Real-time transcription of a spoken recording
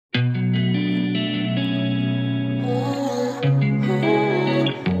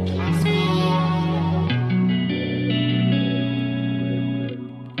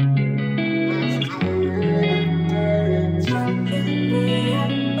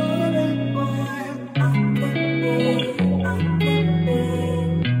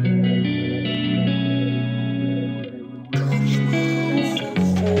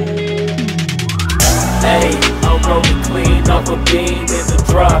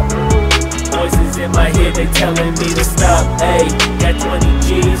head, they telling me to stop. Ayy, got 20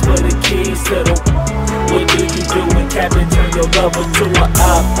 G's for the keys to the. What do you do when Captain turn your lover to a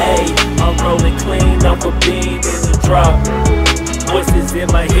op? Ayy, I'm rolling clean off a beam in the drop. Voices in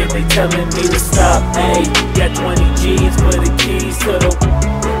my head, they telling me to stop. Ayy, got 20 G's for the keys to the.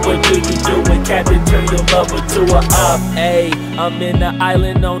 What do you do when Captain turn your lover to a op? Ayy, I'm in the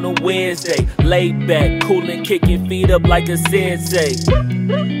island on a Wednesday, laid back, coolin', kicking feet up like a sensei.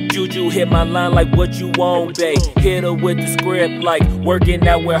 Juju hit my line like what you want, babe. Hit her with the script like working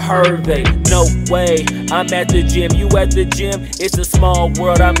out with Hervey. No way, I'm at the gym, you at the gym. It's a small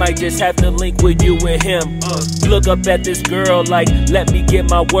world, I might just have to link with you and him. Look up at this girl like, let me get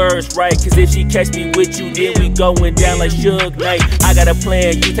my words right. Cause if she catch me with you, then we going down like Suge Knight. I got a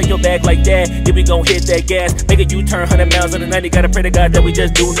plan, you take your bag like that, then we gon' hit that gas. Make a U-turn 100 miles on the 90, gotta pray to God that we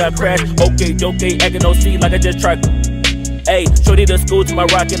just do not crash. Okay, acting no C like I just tried. Ayy, shorty the school to my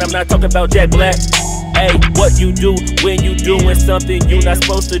rock and I'm not talking about Jack Black. Ayy, what you do when you doing something you not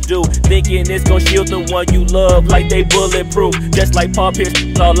supposed to do? Thinking it's gon' shield the one you love like they bulletproof. Just like Paul Pierce,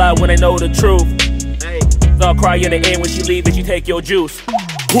 it's all lie when they know the truth. Ayy, I'll cry in the end when she leave and she take your juice.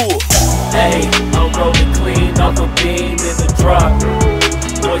 Ayy, I'm rolling clean off a beam in the drop.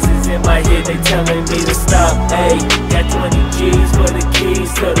 Voices in my head, they telling me to stop. Ayy, got 20 G's for the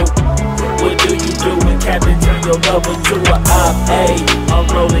keys to the. What do you do when Captain turn your lover to a op? Ayy, I'm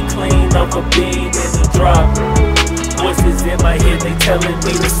rolling clean off a beam in the drop. Voices in my head, they telling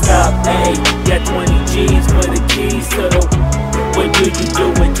me to stop. Ayy, got 20 G's for the keys to the. What do you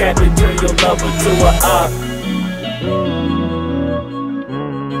do when Captain turn your lover to a op?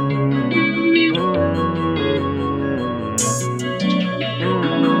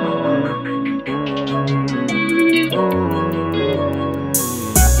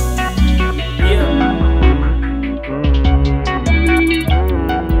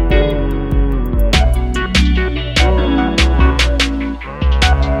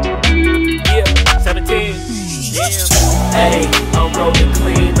 Ayy, I'm rolling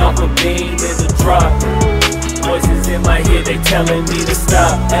clean off a beam in the drop. Voices in my head, they telling me to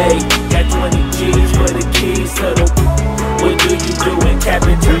stop. Ayy, got 20 G's for the keys to the. What do you do when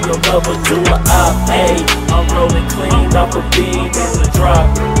Captain turn your lover to a op? Ayy, I'm rolling clean off a beam in the drop.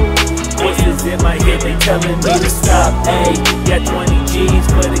 Voices in my head, they telling me to stop. Ayy, got 20 G's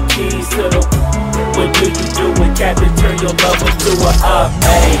for the keys to the. What do you do when Captain turn your lover to a op?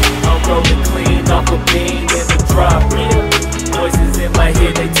 Ayy, I'm rolling clean off a beam in the drop. Voices in my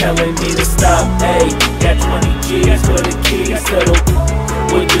head, they telling me to stop. Ayy, got 20 G's for the keys to the.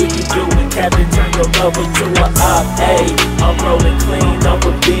 What do you do when Captain turn your lover to a op? Ayy, I'm rolling clean off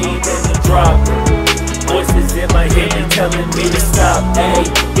a beam in the drop. Voices in my head, they telling me to stop. Ayy,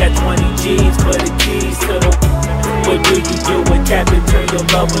 got 20 G's for the keys to the. What do you do when Captain turn your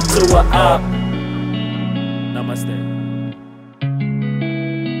lover to a op? Namaste.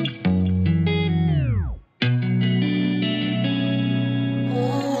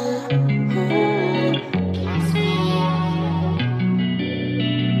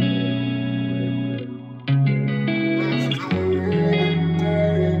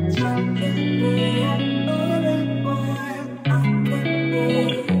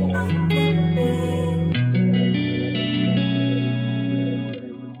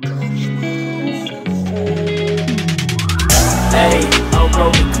 Ayy, I'm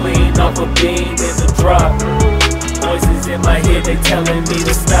rolling clean off a beam in the drop. Voices in my head, they telling me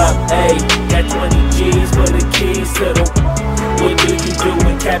to stop. Ayy, got 20 G's for the keys to the. What do you do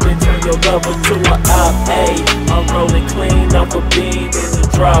when Captain turn your lover to a op? Ayy, I'm rolling clean off a beam in the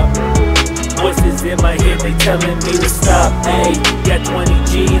drop. Voices in my head, they telling me to stop. Ayy, got 20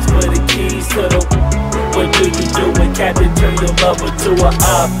 G's for the keys to the. What do you do when Captain turn your lover to a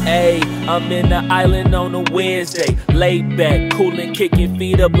op? Ayy, I'm in the island on a Wednesday, laid back, coolin', kicking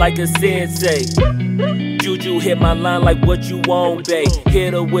feet up like a sensei. Juju hit my line like what you want, babe.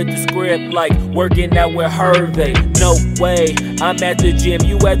 Hit her with the script like working out with Hervey. No way, I'm at the gym,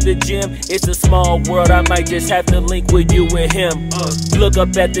 you at the gym. It's a small world, I might just have to link with you and him. Look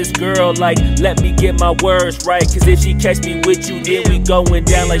up at this girl like, let me get my words right. Cause if she catch me with you, then we going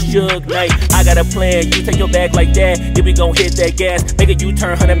down like Suge Knight. I got a plan, you take your bag like that, then we gon' hit that gas. Make a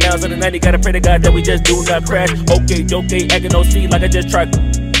U-turn 100 miles on the 90, gotta pray to God that we just do not crash. Okay, acting no C like I just tried.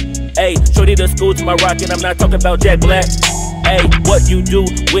 Ayy, shorty the school to my rock and I'm not talking about Jack Black. Ayy, what you do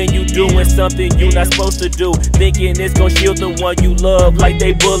when you doing something you not supposed to do? Thinking it's gon' shield the one you love like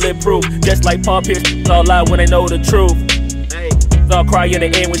they bulletproof. Just like Paul Pierce, it's all lie when they know the truth. Ayy, I'll cry in the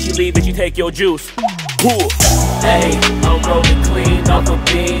end when she leave and she take your juice. Ayy, I'm rolling clean off a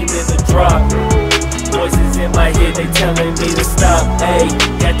beam in the drop. Voices in my head, they telling me to stop. Ayy,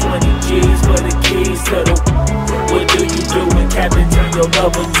 got 20 G's for the keys to the. What do you do when Captain turn your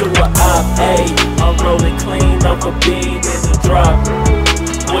lover to a op? Ayy, I'm rolling clean off a beam in the drop.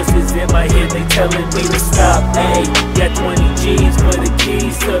 Voices in my head, they telling me to stop. Ayy, got 20 G's for the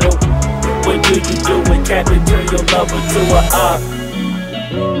keys to the. What do you do when Captain turn your lover to a op?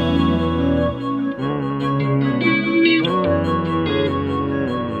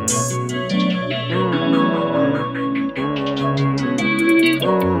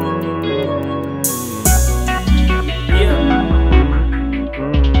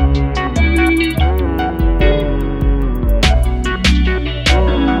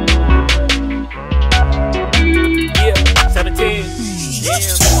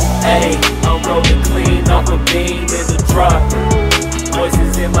 Ayy, I'm rolling clean off a beam in the drop.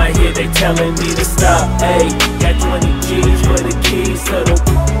 Voices in my head, they telling me to stop. Ayy, got 20 G's for the keys to the.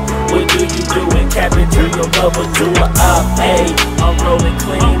 What do you do when Captain turn your lover to a op? Ayy, I'm rolling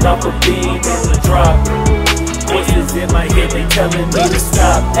clean off a beam in the drop. Voices in my head, they telling me to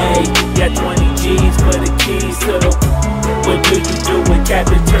stop. Ayy, got 20 G's for the keys to the. What do you do when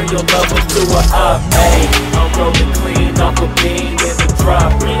Captain turn your lover to a op? Ayy, I'm rolling clean off a beam in the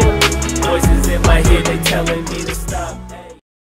drop. Voices in my head, they telling me to